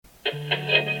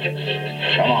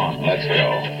Come on, let's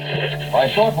go. By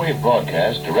shortwave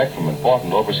broadcast direct from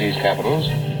important overseas capitals,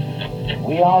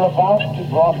 we are about to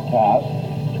broadcast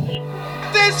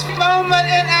this moment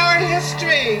in our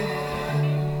history.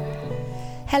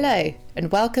 Hello, and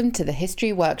welcome to the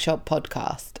History Workshop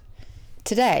podcast.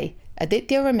 Today,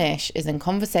 Aditya Ramesh is in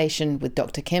conversation with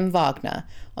Dr. Kim Wagner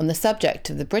on the subject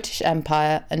of the British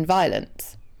Empire and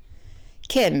violence.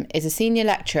 Kim is a senior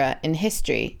lecturer in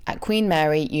history at Queen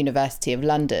Mary University of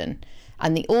London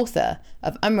and the author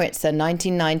of Amritsar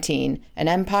 1919, An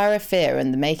Empire of Fear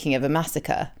and the Making of a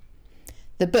Massacre.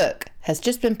 The book has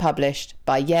just been published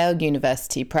by Yale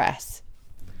University Press.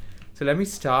 So let me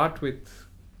start with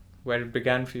where it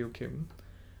began for you, Kim,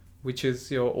 which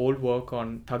is your old work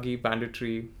on Thuggee,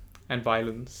 banditry and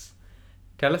violence.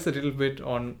 Tell us a little bit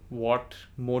on what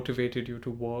motivated you to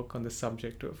work on the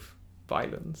subject of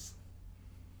violence.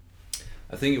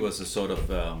 I think it was a sort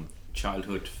of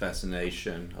childhood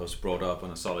fascination. I was brought up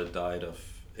on a solid diet of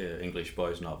English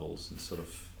boys' novels and sort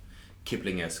of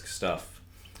Kipling-esque stuff,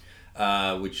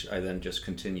 which I then just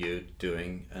continued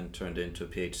doing and turned into a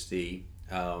PhD.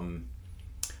 And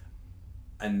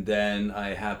then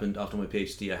after my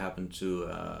PhD, I happened to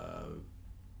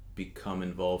become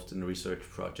involved in a research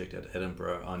project at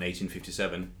Edinburgh on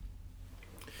 1857.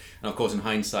 And of course, in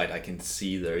hindsight, I can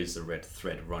see there is a red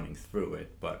thread running through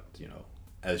it, but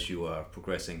as you are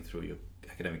progressing through your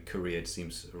academic career, it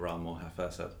seems around more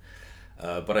haphazard.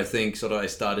 But I think I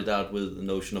started out with the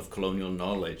notion of colonial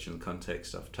knowledge in the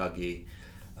context of Thuggee,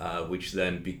 which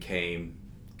then became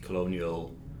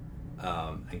colonial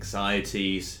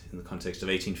anxieties in the context of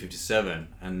 1857.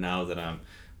 And now that I'm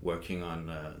working on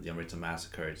the Amritsar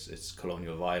massacre, it's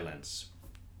colonial violence.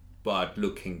 But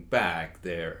looking back,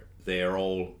 they are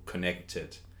all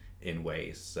connected in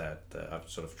ways that I've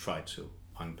sort of tried to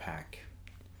unpack.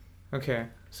 Okay,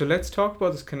 so let's talk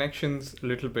about these connections a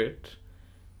little bit.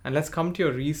 And let's come to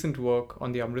your recent work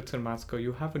on the Amritsar massacre.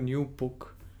 You have a new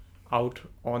book out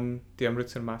on the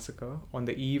Amritsar massacre on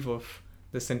the eve of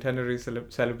the centenary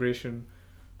celebration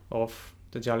of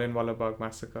the Jallianwala Bagh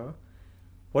massacre.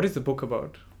 What is the book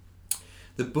about?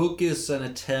 The book is an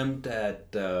attempt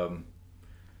at the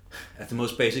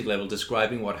most basic level,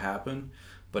 describing what happened,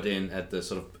 but at the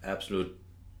sort of absolute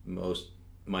most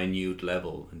minute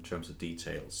level in terms of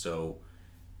detail. So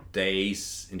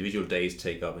individual days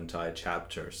take up entire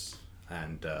chapters,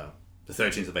 and the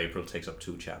 13th of April takes up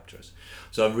 2 chapters.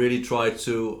 So I've really tried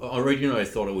to, originally I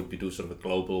thought I would do sort of a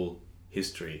global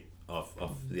history of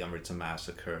the Amritsar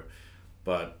massacre,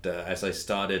 but as I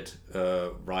started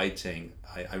writing,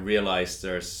 I realized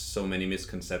there's so many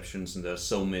misconceptions and there's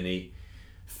so many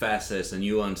facets and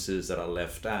nuances that are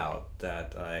left out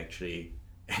that I actually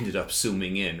ended up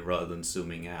zooming in rather than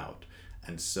zooming out.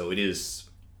 And so it is,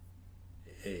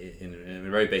 in a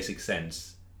very basic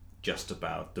sense, just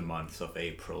about the month of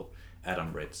April at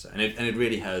Amritsar. And it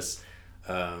really has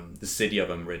the city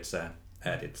of Amritsar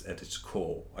at its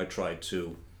core. I tried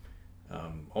to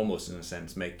almost in a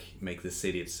sense make the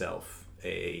city itself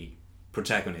a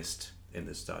protagonist in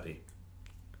the study.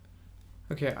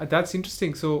 Okay, that's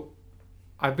interesting. So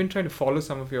I've been trying to follow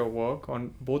some of your work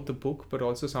on both the book but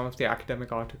also some of the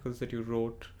academic articles that you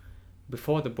wrote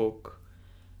before the book.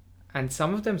 And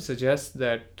some of them suggest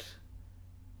that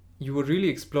you were really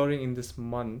exploring in this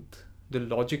month the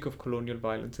logic of colonial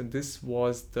violence, and this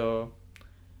was the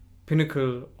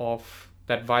pinnacle of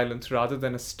that violence rather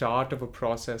than a start of a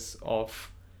process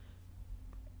of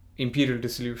imperial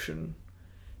dissolution,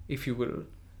 if you will.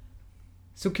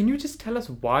 So can you just tell us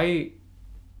why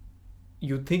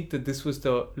you think that this was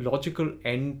the logical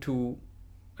end to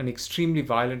an extremely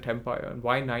violent empire, and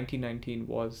why 1919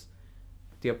 was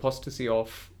the apostasy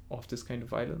of this kind of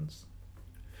violence?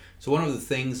 So one of the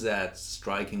things that's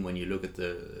striking when you look at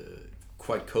the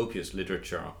quite copious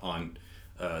literature on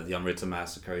the Amritsar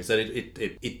massacre is that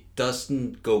it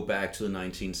doesn't go back to the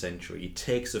 19th century. It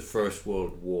takes the First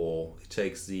World War, it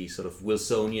takes the sort of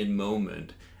Wilsonian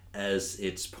moment as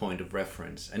its point of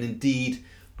reference. And indeed,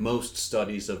 most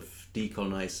studies of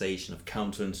decolonization, of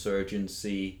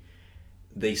counterinsurgency,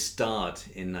 they start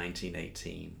in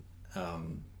 1918.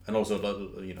 And also,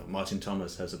 Martin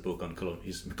Thomas has a book on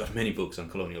he's got many books on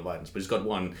colonial violence, but he's got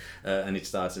one, and it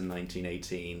starts in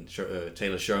 1918.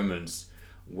 Taylor Sherman's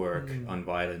work on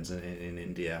violence in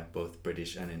India, both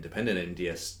British and independent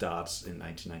India, starts in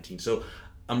 1919. So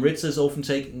Amritsar is often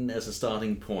taken as a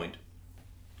starting point.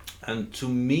 And to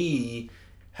me,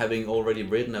 having already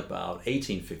written about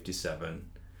 1857,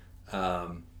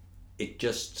 it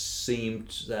just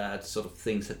seemed that sort of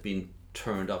things had been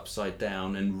turned upside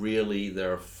down, and really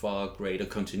there are far greater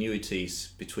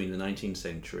continuities between the 19th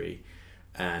century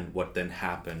and what then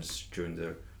happens during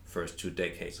the first 2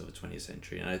 decades of the 20th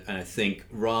century. And I think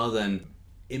rather than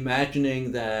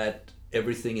imagining that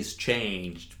everything is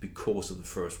changed because of the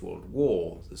First World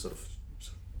War, the sort of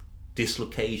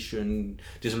dislocation,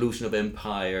 dissolution of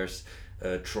empires,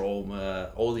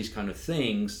 trauma, all these kind of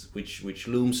things which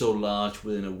loom so large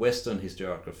within a Western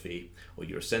historiography, or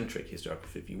Eurocentric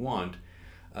historiography if you want,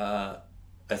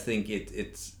 I think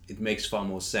it makes far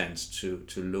more sense to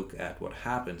look at what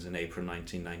happens in April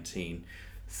 1919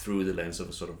 through the lens of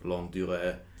a sort of longue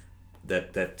durée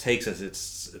that takes as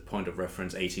its point of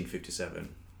reference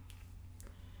 1857.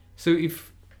 So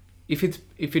if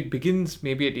it begins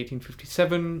maybe at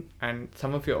 1857, and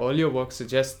some of your earlier work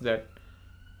suggests that,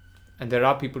 and there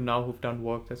are people now who've done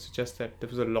work that suggests that there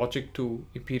was a logic to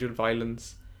imperial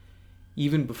violence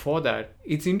even before that,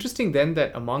 it's interesting then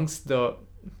that amongst the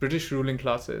British ruling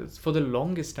classes, for the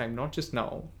longest time, not just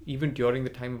now, even during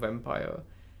the time of empire,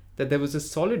 that there was a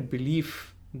solid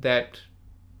belief that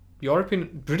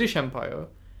British Empire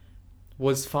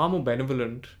was far more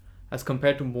benevolent as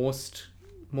compared to most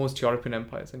European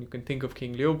empires. And you can think of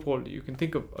King Leopold, you can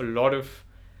think of a lot of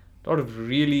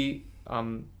really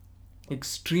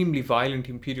extremely violent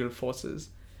imperial forces.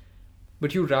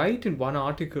 But you write in one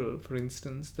article, for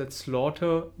instance, that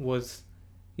slaughter was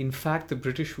in fact the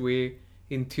British way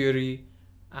in theory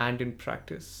and in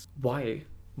practice. Why?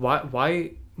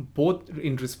 Why both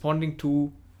in responding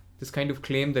to this kind of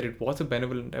claim that it was a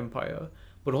benevolent empire,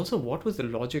 but also what was the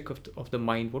logic of the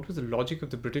mind? What was the logic of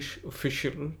the British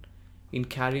official in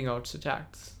carrying out such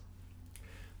acts?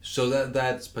 So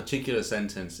that particular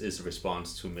sentence is a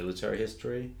response to military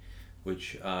history,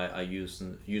 which I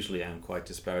usually am quite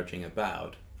disparaging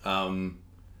about.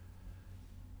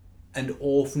 And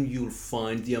often you'll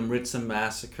find the Amritsar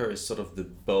massacre is sort of the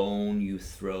bone you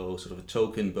throw, sort of a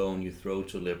token bone you throw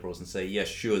to liberals and say, yes,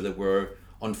 sure, there were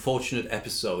unfortunate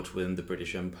episodes within the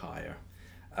British Empire.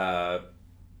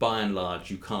 By and large,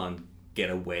 you can't get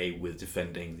away with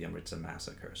defending the Amritsar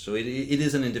massacre. So it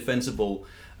is an indefensible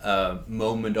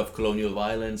moment of colonial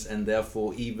violence, and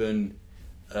therefore even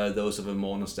those of a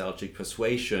more nostalgic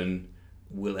persuasion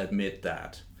will admit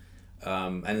that.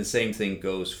 And the same thing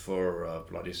goes for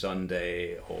Bloody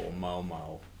Sunday or Mau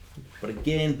Mau. But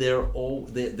again, they're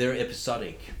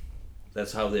episodic.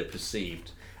 That's how they're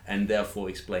perceived, and therefore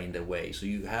explained away. So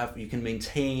you can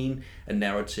maintain a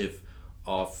narrative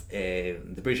of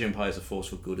the British Empire as a force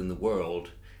for good in the world,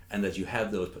 and that you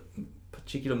have those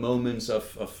particular moments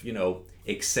of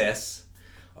excess,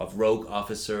 of rogue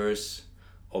officers,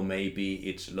 or maybe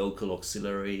it's local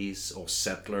auxiliaries or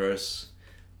settlers,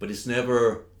 but it's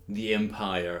never the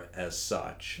empire as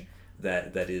such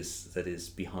that is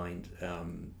behind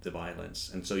the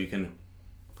violence. And so you can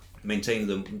maintain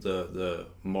the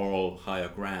moral higher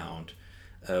ground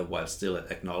while still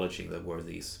acknowledging there were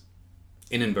these,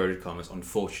 in inverted commas,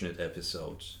 unfortunate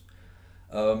episodes.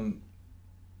 And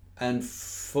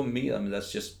for me,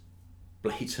 that's just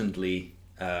blatantly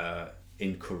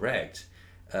incorrect.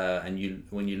 And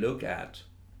when you look at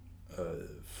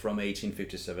from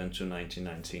 1857 to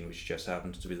 1919, which just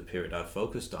happens to be the period I've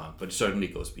focused on, but it certainly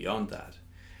goes beyond that,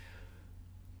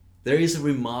 there is a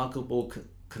remarkable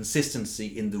consistency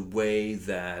in the way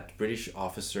that British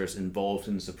officers involved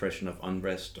in the suppression of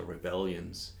unrest or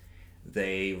rebellions,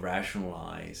 they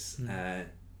rationalize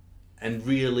and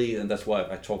really, and that's why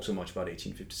I talk so much about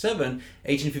 1857.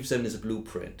 1857 is a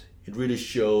blueprint. It really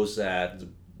shows that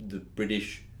the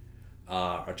British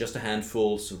are just a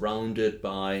handful surrounded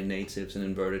by natives in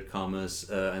inverted commas,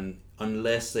 and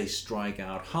unless they strike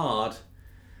out hard,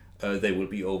 they will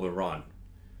be overrun.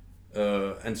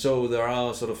 And so there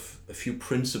are sort of a few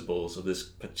principles of this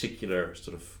particular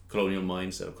sort of colonial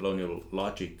mindset, or colonial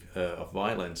logic of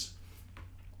violence,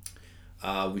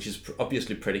 which is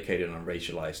obviously predicated on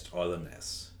racialized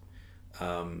otherness.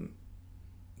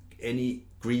 Any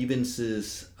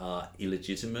grievances are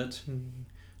illegitimate.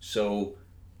 So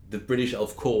the British,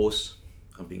 of course,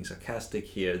 I'm being sarcastic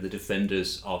here, the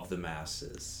defenders of the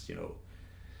masses.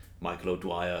 Michael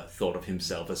O'Dwyer thought of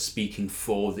himself as speaking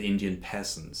for the Indian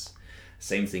peasants.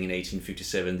 Same thing in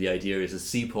 1857. The idea is that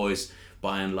sepoys,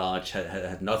 by and large,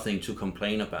 had nothing to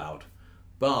complain about.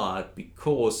 But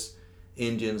because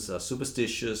Indians are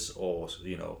superstitious or,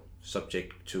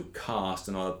 subject to caste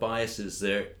and other biases,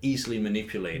 they're easily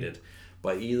manipulated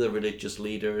by either religious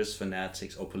leaders,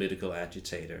 fanatics, or political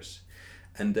agitators.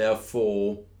 And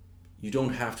therefore, you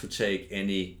don't have to take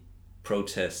any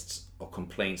protests or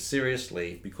complaints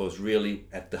seriously, because really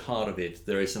at the heart of it,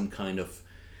 there is some kind of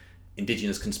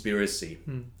indigenous conspiracy.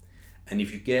 And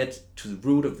if you get to the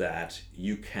root of that,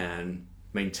 you can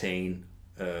maintain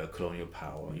colonial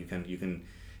power. You can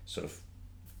sort of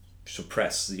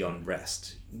suppress the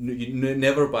unrest.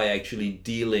 Never by actually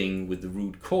dealing with the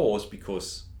root cause,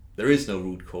 because there is no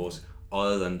root cause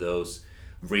other than those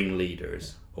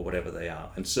ringleaders or whatever they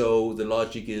are. And so the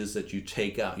logic is that you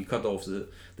cut off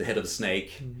the head of the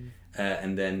snake,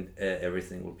 and then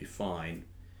everything will be fine.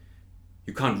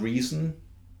 You can't reason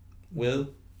with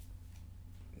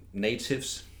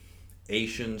natives,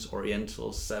 Asians,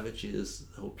 Orientals, savages,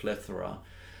 the whole plethora,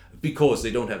 because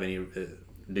they don't have any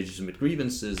legitimate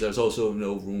grievances. There's also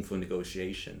no room for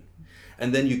negotiation.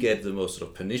 And then you get the most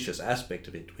sort of pernicious aspect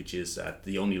of it, which is that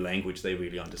the only language they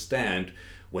really understand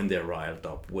when they're riled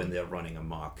up, when they're running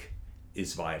amok,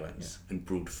 is violence and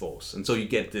brute force. And so you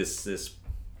get this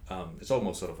it's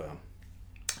almost sort of a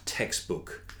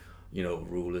textbook,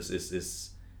 rule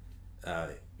is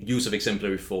use of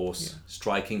exemplary force,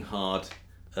 striking hard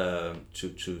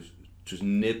to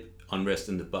nip unrest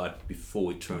in the bud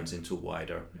before it turns into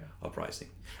wider uprising.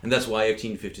 And that's why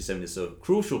 1857 is so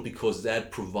crucial, because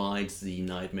that provides the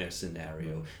nightmare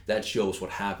scenario. That shows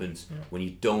what happens when you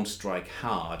don't strike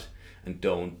hard and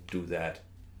don't do that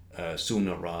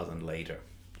sooner rather than later.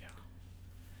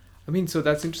 I mean, so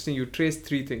that's interesting. You traced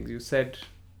three things. You said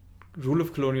rule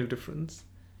of colonial difference.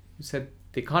 You said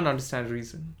they can't understand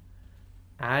reason,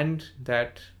 and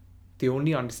that they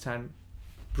only understand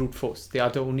brute force. The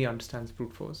other only understands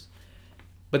brute force.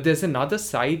 But there's another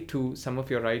side to some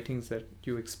of your writings that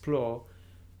you explore,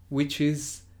 which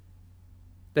is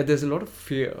that there's a lot of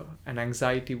fear and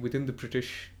anxiety within the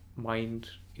British mind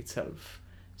itself.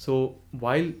 So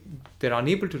while they're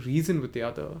unable to reason with the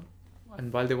other,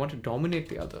 and while they want to dominate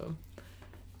the other,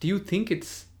 do you think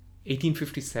it's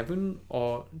 1857,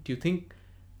 or do you think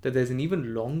that there's an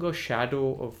even longer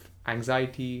shadow of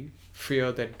anxiety,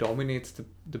 fear that dominates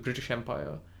the British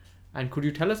Empire? And could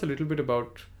you tell us a little bit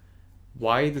about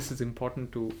why this is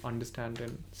important to understand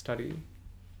and study?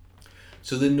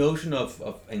 So the notion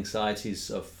of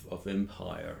anxieties of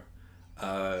empire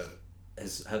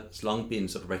has long been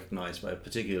sort of recognized by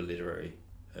particular literary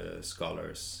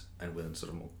scholars and within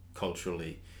sort of more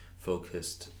culturally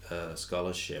focused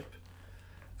scholarship,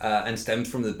 and stems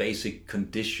from the basic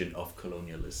condition of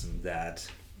colonialism, that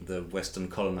the Western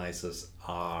colonizers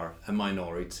are a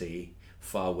minority,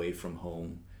 far away from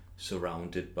home,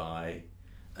 surrounded by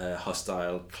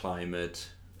hostile climate,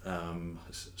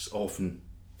 often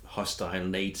hostile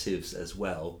natives as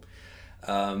well,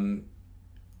 and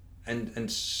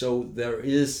so there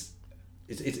is.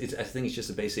 I think it's just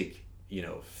a basic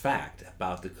fact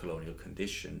about the colonial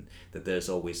condition that there's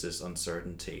always this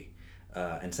uncertainty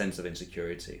and sense of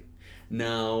insecurity.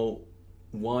 Now,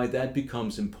 why that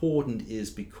becomes important is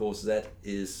because that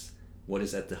is what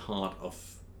is at the heart of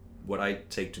what I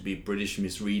take to be British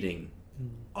misreading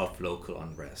of local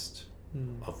unrest,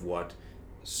 of what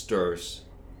stirs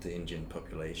the Indian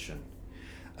population.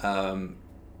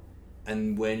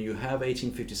 And when you have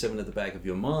 1857 at the back of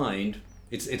your mind,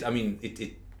 it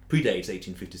predates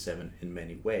 1857 in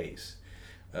many ways,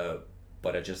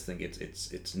 but I just think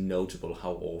it's notable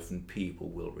how often people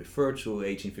will refer to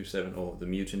 1857 or the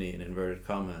mutiny in inverted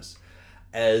commas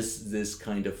as this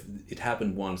kind of, it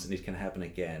happened once and it can happen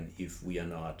again if we are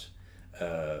not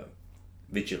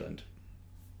vigilant.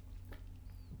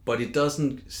 But it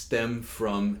doesn't stem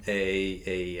from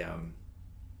a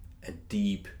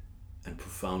deep and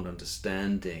profound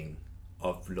understanding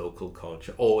of local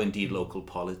culture or indeed local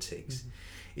politics. Mm-hmm.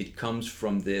 It comes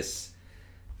from this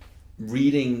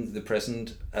reading the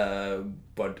present,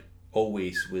 but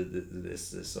always with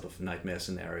this sort of nightmare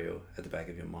scenario at the back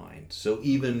of your mind. So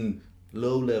even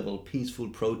low-level peaceful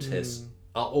protests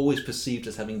are always perceived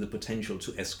as having the potential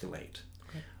to escalate,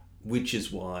 which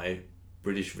is why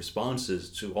British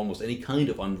responses to almost any kind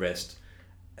of unrest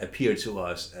appear to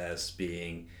us as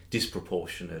being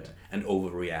disproportionate and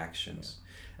overreactions.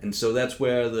 And so that's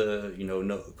where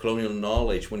the colonial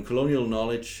knowledge, when colonial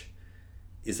knowledge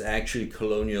is actually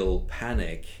colonial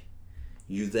panic,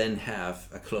 you then have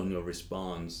a colonial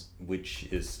response which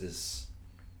is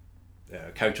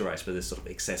characterized by this sort of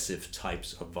excessive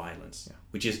types of violence,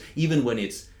 which is, even when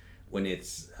it's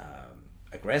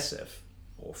aggressive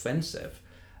or offensive,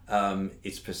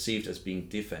 it's perceived as being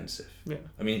defensive.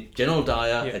 I mean, General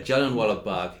Dyer at Jallianwala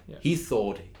Bagh, he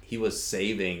thought he was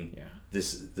saving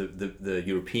the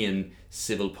European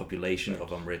civil population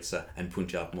of Amritsar and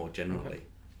Punjab more generally.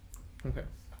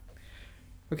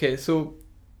 Okay, so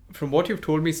from what you've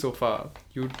told me so far,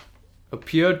 you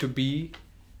appear to be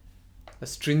a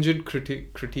stringent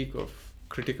critic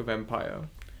of empire,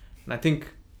 and I think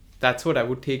that's what I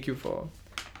would take you for.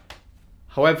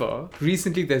 However,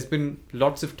 recently there's been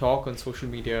lots of talk on social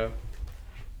media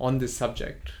on this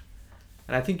subject,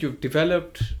 and I think you've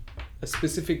developed a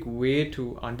specific way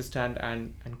to understand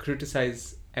and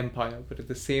criticize empire, but at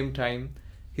the same time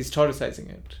historicizing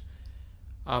it.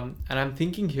 And I'm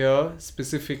thinking here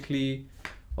specifically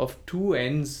of two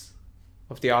ends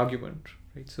of the argument,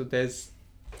 right? So there's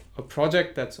a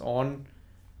project that's on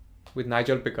with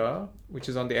Nigel Pigar, which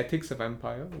is on the ethics of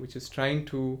empire, which is trying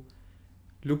to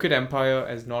look at empire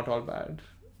as not all bad.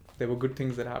 There were good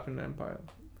things that happened in empire,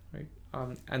 right?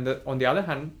 On the other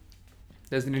hand,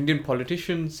 there's an Indian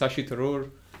politician, Shashi Tharoor,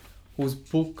 whose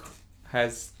book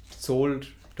has sold,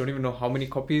 don't even know how many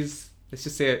copies, let's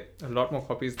just say a lot more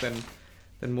copies than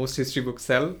most history books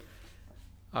sell.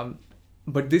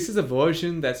 But this is a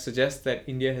version that suggests that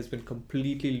India has been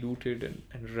completely looted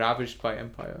and ravaged by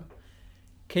empire.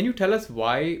 Can you tell us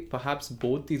why perhaps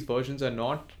both these versions are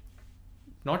not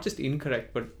just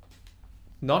incorrect, but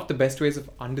not the best ways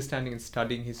of understanding and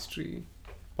studying history?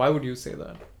 Why would you say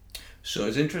that? So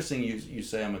it's interesting you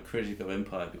say I'm a critic of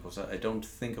empire, because I don't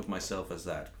think of myself as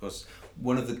that. Because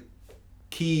one of the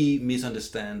key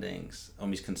misunderstandings or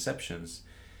misconceptions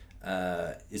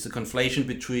is the conflation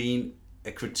between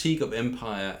a critique of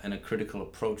empire and a critical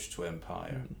approach to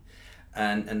empire.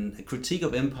 And a critique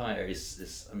of empire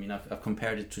is I mean, I've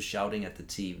compared it to shouting at the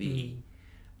TV.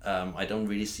 I don't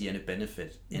really see any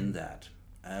benefit in that,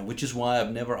 which is why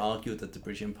I've never argued that the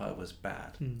British Empire was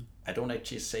bad. I don't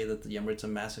actually say that the Amritsar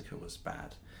massacre was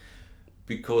bad,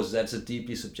 because that's a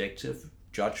deeply subjective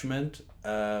judgment,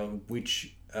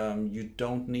 which you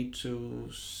don't need to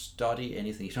study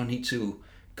anything. You don't need to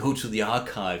go to the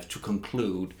archive to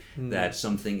conclude that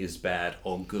something is bad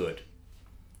or good.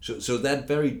 So that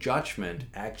very judgment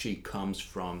actually comes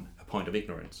from a point of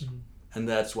ignorance. And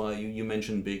that's why you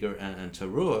mentioned Pigar and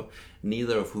Tharoor,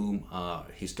 neither of whom are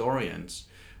historians.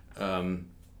 And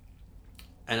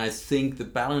I think the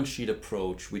balance sheet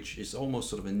approach, which is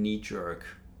almost sort of a knee-jerk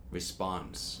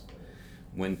response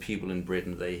when people in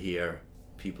Britain, they hear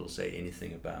people say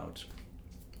anything about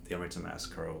the Amritsar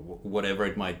massacre or whatever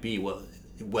it might be, well,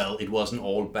 it wasn't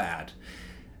all bad.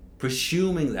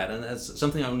 Presuming that, and that's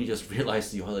something I only just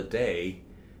realized the other day,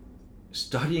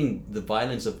 studying the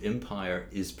violence of empire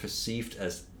is perceived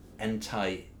as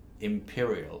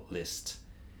anti-imperialist,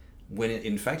 when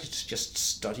in fact it's just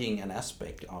studying an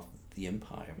aspect of the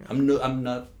empire. I'm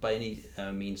not by any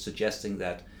means suggesting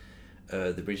that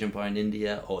the British Empire in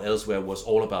India or elsewhere was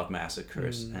all about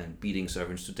massacres and beating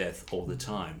servants to death all the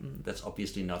time. That's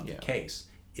obviously not the case.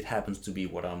 It happens to be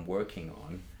what I'm working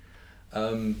on.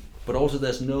 But also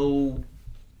there's no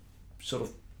sort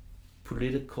of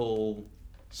political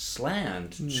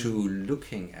slant to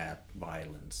looking at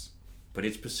violence, but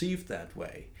it's perceived that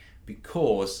way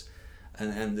because,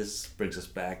 and this brings us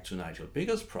back to Nigel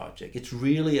Pigar's project, it's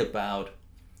really about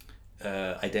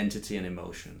identity and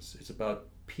emotions. It's about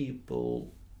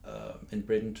people in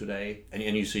Britain today, and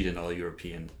you see it in other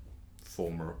European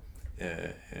former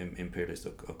imperialist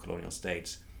or colonial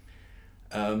states,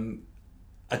 are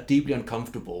deeply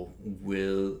uncomfortable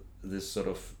with this sort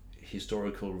of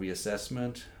historical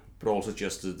reassessment, but also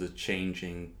just the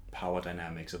changing power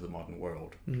dynamics of the modern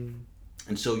world.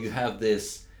 And so you have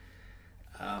this,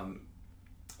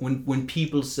 when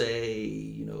people say,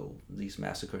 you know, these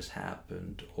massacres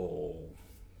happened, or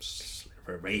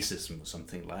racism or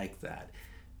something like that,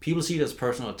 people see it as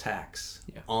personal attacks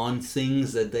on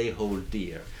things that they hold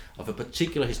dear, of a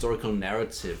particular historical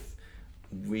narrative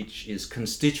which is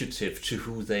constitutive to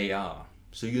who they are.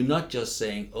 So you're not just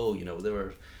saying, oh, you know, there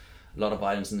were a lot of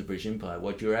violence in the British Empire.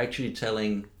 What you're actually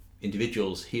telling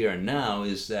individuals here and now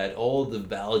is that all the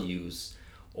values,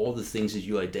 all the things that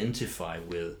you identify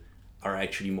with are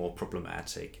actually more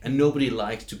problematic. And nobody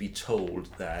likes to be told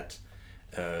that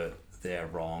they're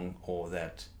wrong or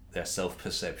that their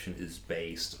self-perception is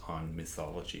based on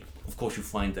mythology. Of course, you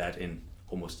find that in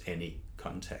almost any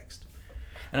context.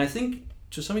 And I think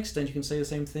to some extent you can say the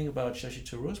same thing about Shashi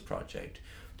Tharoor's project,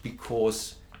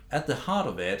 because at the heart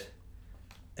of it,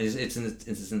 it's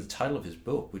in the title of his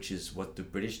book, which is What the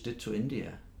British Did to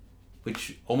India,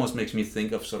 which almost makes me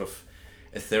think of sort of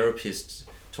a therapist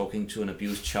talking to an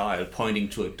abused child, pointing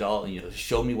to a doll, and, you know,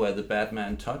 show me where the bad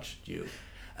man touched you.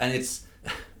 And it's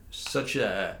such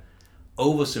a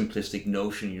oversimplistic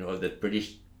notion, you know, that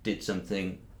British did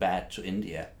something bad to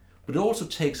India. But it also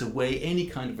takes away any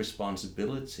kind of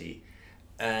responsibility,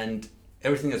 and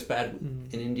everything that's bad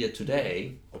in India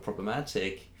today or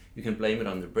problematic, you can blame it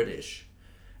on the British.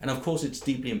 And of course it's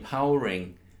deeply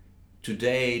empowering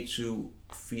today to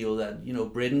feel that, you know,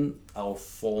 Britain, our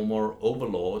former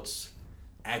overlords,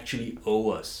 actually owe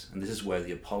us, and this is where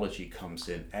the apology comes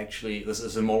in. Actually, this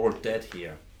is a moral debt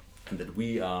here, and that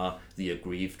we are the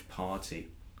aggrieved party.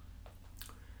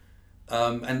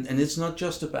 And it's not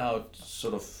just about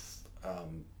sort of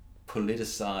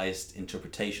politicized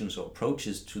interpretations or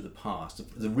approaches to the past.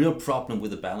 The real problem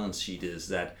with the balance sheet is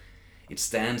that it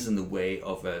stands in the way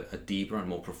of a deeper and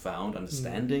more profound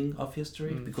understanding of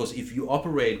history. Because if you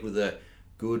operate with a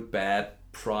good, bad,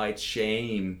 pride,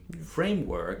 shame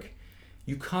framework,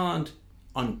 you can't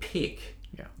unpick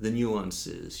the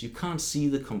nuances. You can't see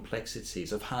the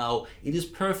complexities of how it is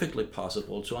perfectly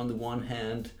possible to, on the one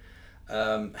hand,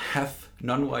 have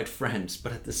non-white friends,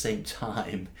 but at the same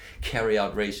time carry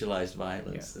out racialized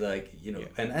violence.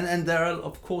 And there are,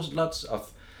 of course, lots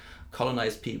of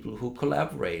colonized people who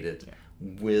collaborated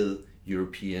with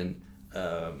European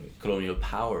colonial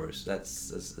powers.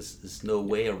 There's no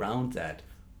way around that.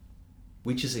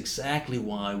 Which is exactly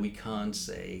why we can't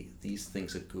say these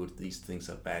things are good, these things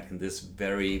are bad in this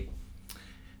very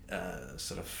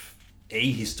sort of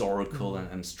ahistorical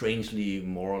and strangely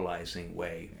moralizing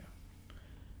way.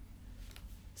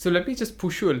 So let me just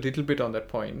push you a little bit on that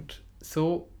point.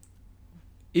 So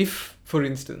if, for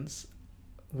instance,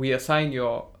 we assign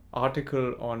your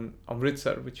article on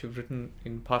Amritsar, which you've written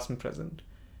in past and present,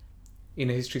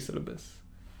 in a history syllabus,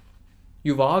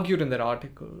 you've argued in that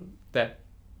article that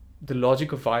the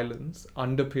logic of violence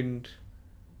underpinned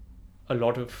a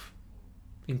lot of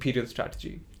imperial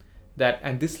strategy.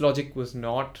 And this logic was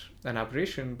not an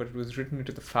aberration, but it was written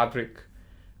into the fabric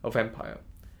of empire.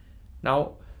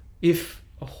 Now, if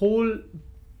a whole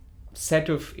set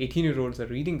of 18-year-olds are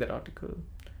reading that article,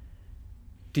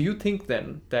 do you think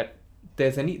then that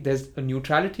there's a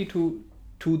neutrality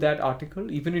to that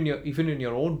article, even in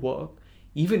your own work,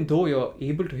 even though you're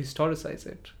able to historicize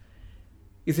it?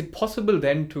 Is it possible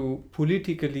then to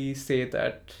politically say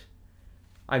that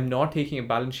I'm not taking a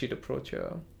balance sheet approach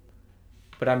here,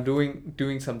 but I'm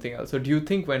doing something else? Or do you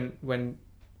think when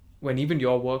even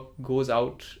your work goes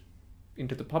out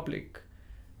into the public,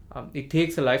 it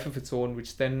takes a life of its own,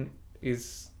 which then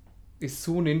is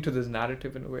soon into this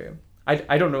narrative in a way?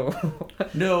 I don't know.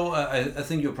 No, I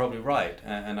think you're probably right,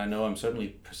 and I know I'm certainly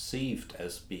perceived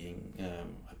as being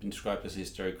I've been described as a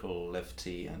hysterical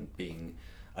lefty and being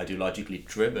ideologically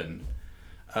driven,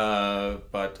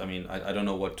 but I mean I don't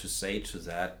know what to say to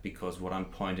that, because what I'm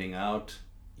pointing out,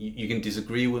 you can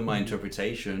disagree with my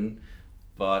interpretation,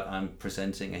 but I'm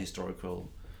presenting a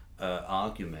historical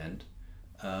argument,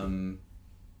 and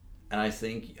I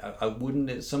think I wouldn't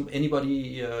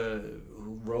anybody who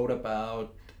wrote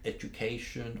about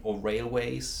education or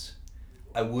railways,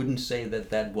 I wouldn't say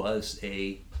that was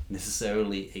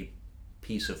necessarily a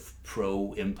piece of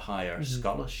pro-empire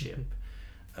scholarship.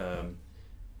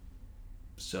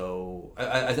 So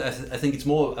I think it's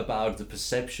more about the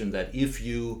perception that if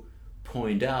you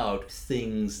point out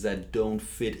things that don't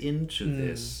fit into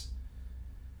this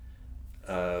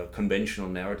conventional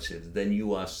narrative, then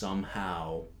you are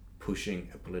somehow pushing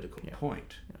a political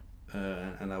point.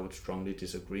 And I would strongly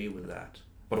disagree with that.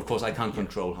 But of course, I can't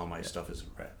control how my stuff is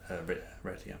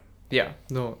read. Yeah,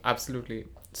 no, absolutely.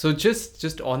 So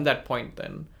just on that point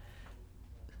then,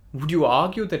 would you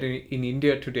argue that in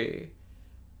India today,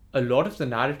 a lot of the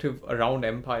narrative around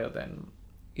empire then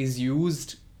is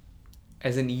used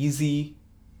as an easy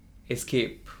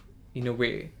escape in a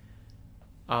way?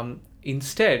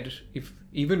 Instead,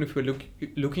 even if we're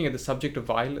looking at the subject of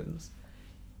violence,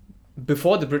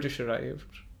 before the British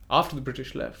arrived, after the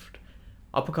British left,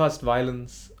 upper caste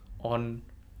violence on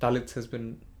Dalits has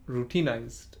been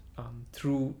routinized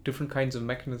through different kinds of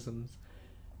mechanisms.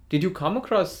 Did you come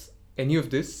across any of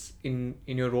this in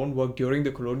your own work during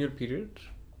the colonial period?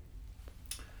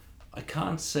 I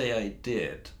can't say I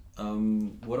did.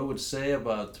 What I would say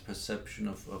about the perception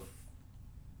of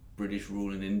British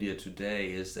rule in India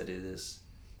today is that it is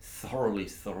thoroughly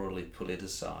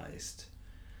politicized,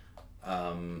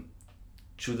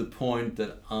 to the point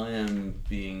that I am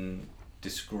being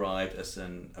described as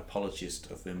an apologist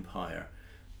of empire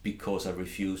because I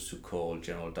refuse to call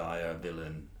General Dyer a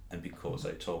villain, and because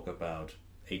I talk about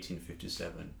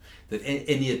 1857. That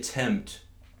any attempt,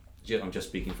 I'm just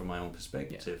speaking from my own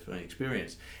perspective, my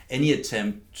experience, any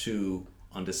attempt to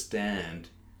understand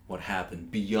what happened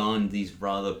beyond these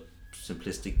rather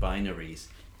simplistic binaries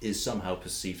is somehow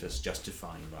perceived as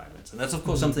justifying violence. And that's of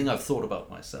course something I've thought about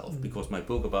myself, because my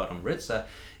book about Amritsar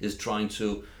is trying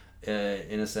to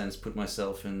in a sense put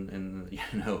myself in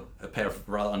a pair of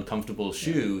rather uncomfortable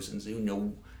shoes and say,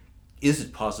 is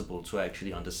it possible to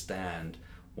actually understand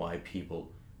why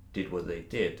people did what they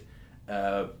did?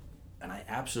 And I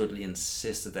absolutely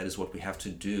insist that is what we have to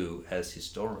do as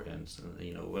historians.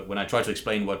 When I try to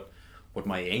explain what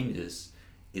my aim is,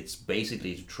 it's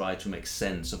basically to try to make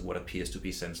sense of what appears to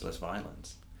be senseless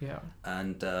violence. Yeah.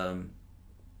 And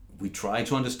we try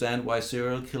to understand why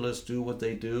serial killers do what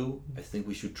they do. I think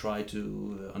we should try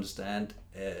to understand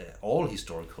all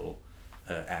historical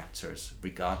actors,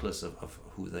 regardless of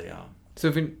who they are.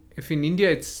 So if in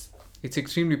India it's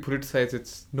extremely politicized,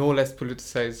 it's no less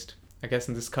politicized, I guess,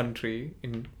 in this country,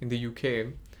 in the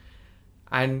UK.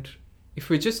 And if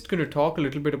we're just going to talk a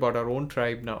little bit about our own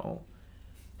tribe now,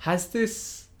 has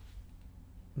this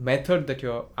method that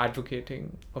you're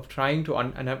advocating of trying to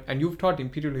and you've taught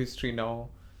imperial history now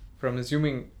for, I'm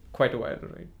assuming, quite a while,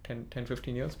 right? 10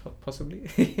 15 years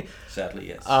possibly. Sadly,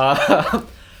 yes.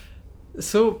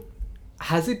 So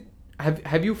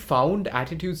have you found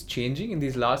attitudes changing in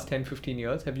these last 10-15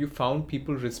 years? Have you found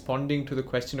people responding to the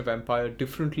question of empire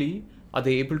differently? Are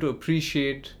they able to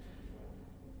appreciate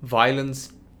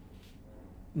violence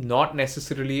not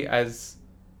necessarily as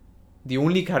the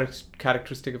only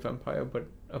characteristic of empire, but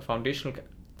a foundational,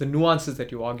 the nuances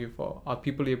that you argue for? Are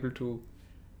people able to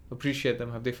appreciate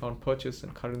them? Have they found purchase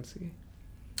and currency?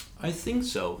 I think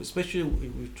so, especially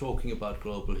when we're talking about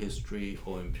global history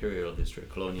or imperial history,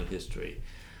 colonial history.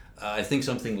 I think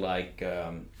something like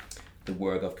the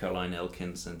work of Caroline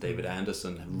Elkins and David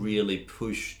Anderson have really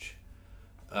pushed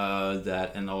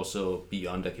that, and also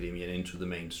beyond academia and into the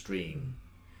mainstream.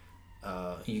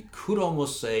 You could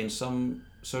almost say in some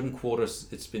certain quarters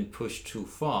it's been pushed too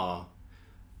far,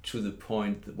 to the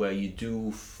point where you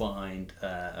do find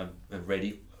a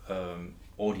ready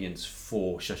audience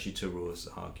for Shashi Tharoor's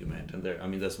argument.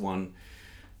 And there's one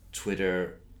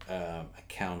Twitter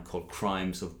account called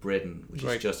Crimes of Britain, which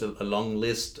is just a long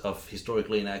list of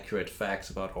historically inaccurate facts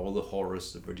about all the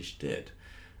horrors the British did,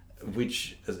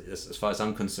 which, as far as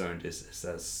I'm concerned, is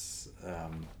as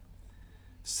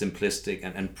simplistic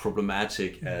and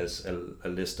problematic as a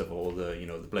list of all the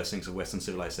the blessings of Western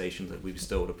civilization that we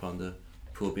bestowed upon the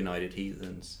poor benighted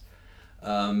heathens.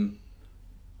 But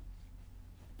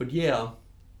yeah,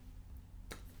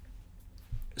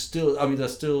 still,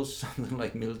 there's still something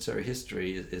like military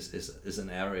history is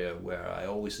an area where I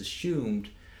always assumed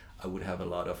I would have a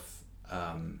lot of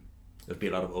there'd be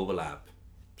a lot of overlap,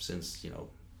 since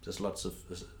there's lots of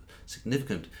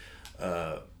significant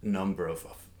number of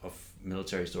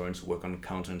military historians who work on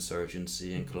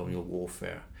counterinsurgency and colonial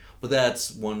warfare. But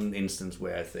that's one instance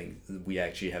where I think we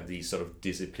actually have these sort of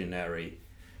disciplinary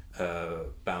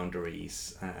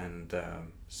boundaries, and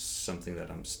something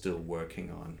that I'm still working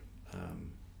on,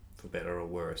 for better or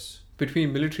worse.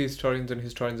 Between military historians and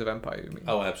historians of empire, you mean?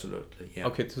 Oh, absolutely, yeah.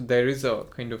 Okay, so there is a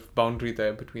kind of boundary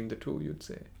there between the two, you'd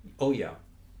say? Oh, yeah.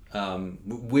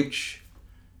 Which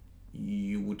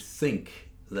you would think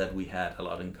that we had a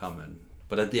lot in common.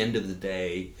 But at the end of the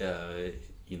day,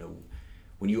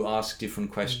 when you ask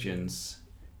different questions,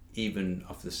 even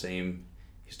of the same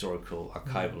historical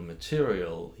archival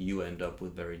material, you end up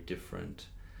with very different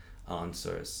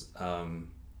answers.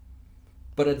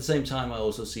 But at the same time, I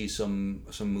also see some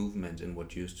movement in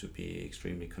what used to be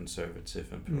extremely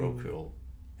conservative and parochial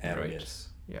areas.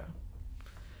 Right.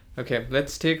 Yeah. Okay,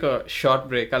 let's take a short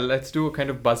break. Let's do a kind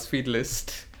of BuzzFeed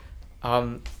list.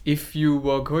 If you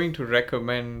were going to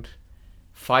recommend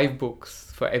 5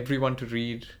 books for everyone to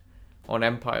read on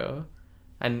empire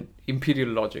and imperial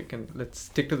logic, and let's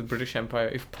stick to the British Empire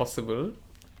if possible.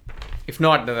 If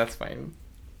not, then that's fine.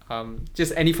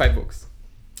 Just any 5 books.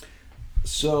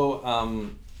 So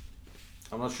I'm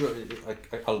not sure.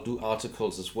 I'll do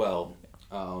articles as well.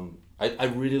 I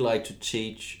really like to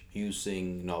teach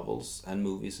using novels and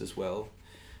movies as well,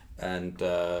 and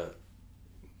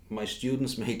my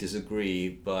students may disagree,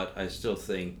 but I still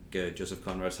think Joseph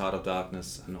Conrad's Heart of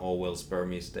Darkness and Orwell's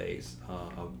Burmese Days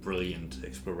are brilliant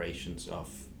explorations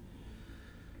of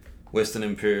Western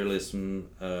imperialism,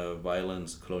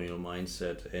 violence, colonial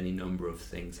mindset, any number of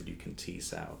things that you can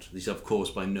tease out. These are, of course,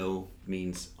 by no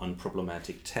means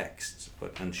unproblematic texts,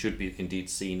 and should be indeed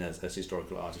seen as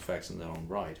historical artifacts in their own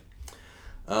right.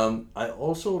 I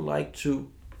also like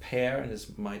to pair, and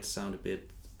this might sound a bit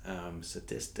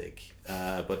sadistic,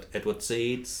 but Edward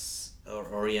Said's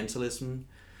Orientalism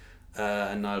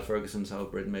and Niall Ferguson's How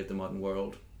Britain Made the Modern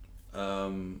World,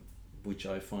 which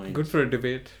I find good for a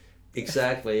debate.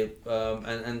 Exactly,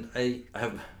 and I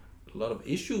have a lot of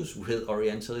issues with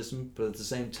Orientalism, but at the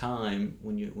same time,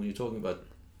 when you're talking about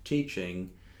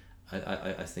teaching,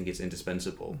 I think it's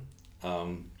indispensable.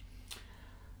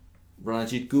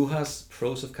 Ranajit Guha's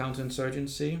Prose of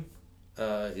Counterinsurgency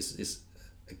is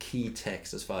a key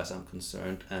text as far as I'm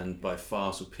concerned, and by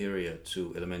far superior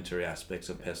to elementary aspects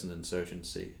of peasant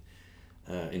insurgency,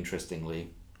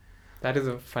 interestingly. That is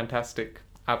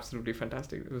absolutely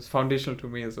fantastic. It was foundational to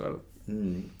me as well.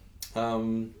 And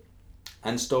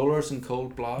Stoller's In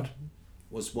Cold Blood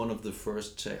was one of the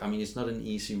first it's not an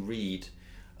easy read,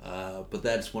 But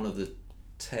that's one of the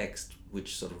texts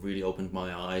which sort of really opened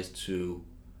my eyes to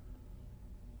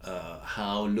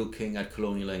how looking at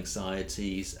colonial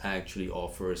anxieties actually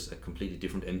offers a completely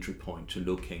different entry point to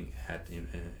looking at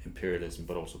imperialism,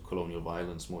 but also colonial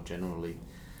violence more generally.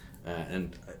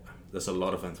 And there's a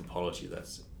lot of anthropology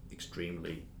that's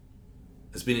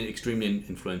been extremely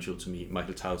influential to me.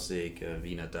 Michael Taussig,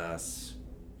 Wiener Das,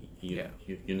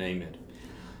 you name it.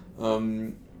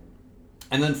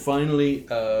 And then finally,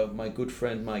 my good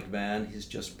friend Mike Vann, he's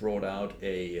just brought out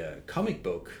a comic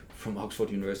book from Oxford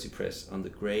University Press on the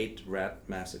Great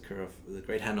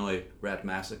Hanoi Rat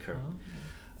Massacre.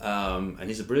 And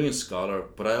he's a brilliant scholar,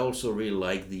 but I also really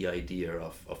like the idea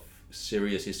of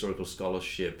serious historical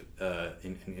scholarship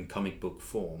in comic book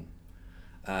form.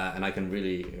 And I can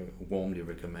really warmly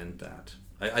recommend that.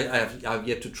 I have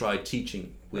yet to try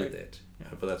teaching with it,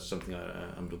 but that's something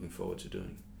I'm looking forward to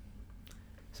doing.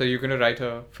 So you're going to write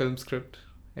a film script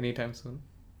anytime soon?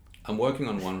 I'm working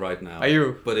on one right now. Are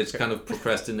you? But it's kind of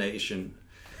procrastination.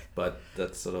 But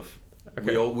that's sort of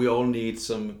we all need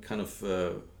some kind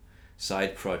of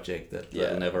side project that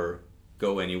will never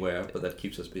go anywhere, but that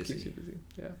keeps us busy. Keeps you busy,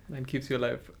 and keeps you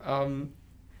alive.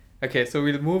 Okay, so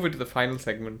we'll move into the final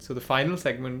segment. So the final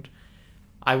segment,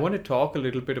 I want to talk a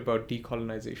little bit about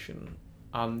decolonization.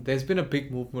 There's been a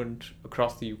big movement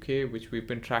across the UK, which we've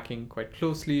been tracking quite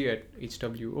closely at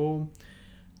HWO.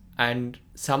 And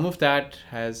some of that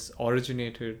has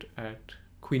originated at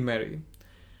Queen Mary.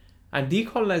 And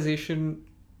decolonization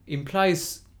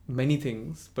implies many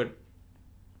things, but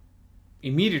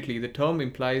immediately the term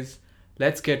implies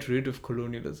let's get rid of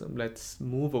colonialism. Let's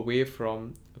move away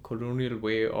from a colonial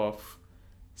way of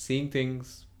seeing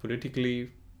things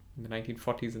politically in the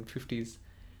 1940s and 50s.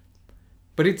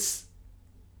 But it's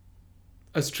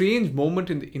a strange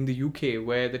moment in the UK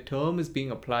where the term is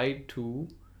being applied to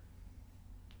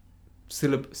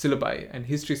syllabi and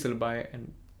history syllabi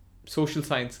and social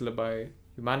science syllabi,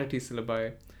 humanities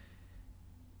syllabi.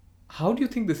 How do you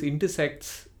think this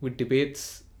intersects with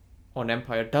debates on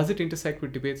empire? Does it intersect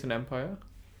with debates on empire?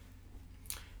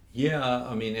 Yeah,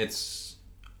 I mean,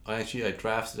 I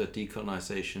drafted a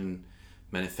decolonization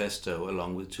manifesto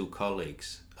along with two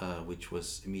colleagues, which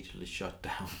was immediately shut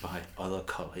down by other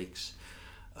colleagues.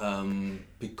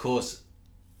 Because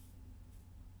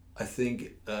I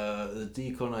think the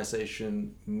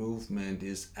decolonization movement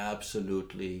is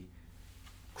absolutely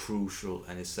crucial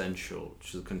and essential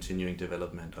to the continuing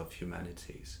development of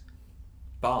humanities.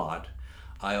 But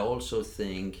I also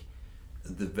think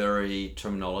the very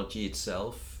terminology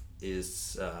itself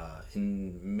is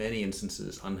in many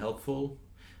instances unhelpful,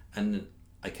 and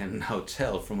I can now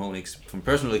tell from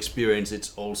personal experience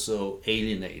it's also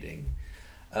alienating.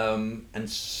 And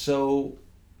so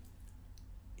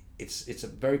it's a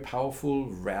very powerful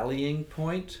rallying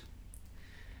point,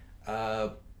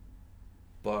 but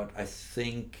I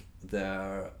think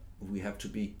we have to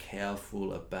be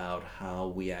careful about how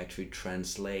we actually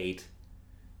translate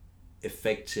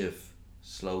effective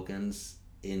slogans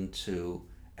into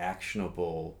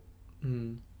actionable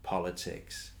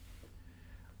politics.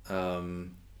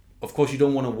 Of course, you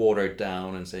don't want to water it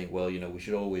down and saying, well, we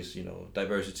should always,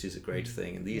 diversity is a great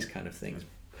thing and these kind of things.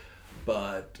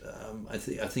 But I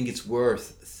think it's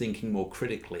worth thinking more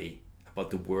critically about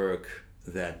the work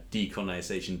that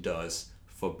decolonization does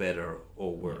for better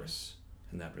or worse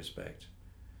in that respect.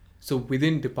 So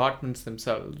within departments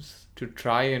themselves, to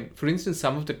try and, for instance,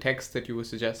 some of the texts that you were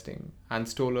suggesting, Anne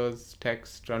Stoller's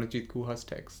text, Ranajit Guha's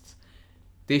texts,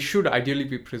 they should ideally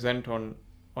be present on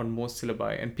most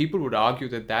syllabi. And people would argue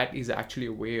that is actually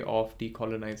a way of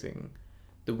decolonizing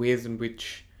the ways in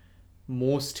which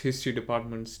most history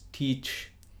departments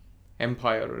teach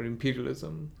empire or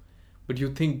imperialism. But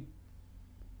you think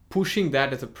pushing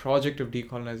that as a project of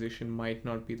decolonization might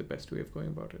not be the best way of going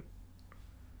about it?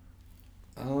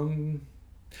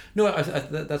 No,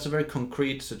 that's a very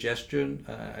concrete suggestion,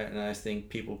 and I think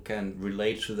people can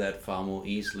relate to that far more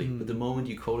easily. But the moment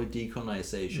you call it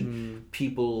decolonization,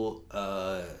 people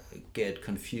get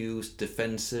confused,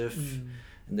 defensive,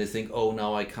 and they think, oh,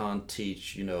 now I can't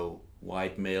teach,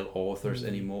 white male authors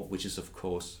anymore, which is, of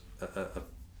course, a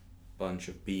bunch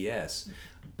of BS.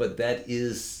 But that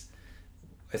is,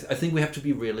 I think we have to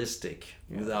be realistic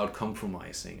without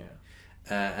compromising. Yeah.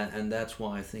 And that's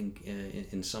why I think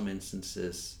in some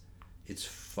instances it's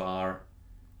far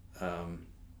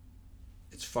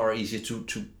easier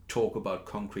to talk about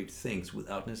concrete things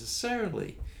without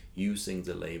necessarily using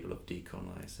the label of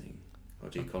decolonizing or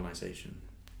decolonization.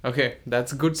 Okay,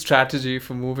 that's a good strategy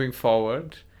for moving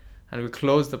forward. And we'll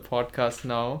close the podcast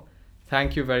now.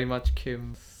 Thank you very much,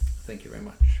 Kim. Thank you very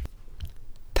much.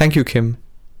 Thank you, Kim.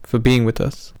 for being with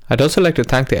us. I'd also like to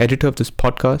thank the editor of this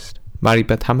podcast, Mary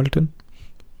Beth Hamilton.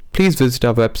 Please visit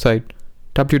our website,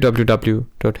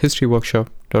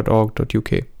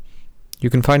 www.historyworkshop.org.uk. You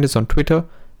can find us on Twitter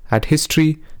at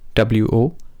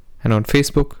HistoryWO and on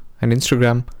Facebook and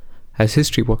Instagram as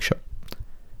History Workshop.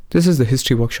 This is the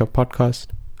History Workshop podcast.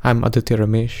 I'm Aditya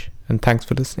Ramesh, and thanks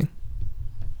for listening.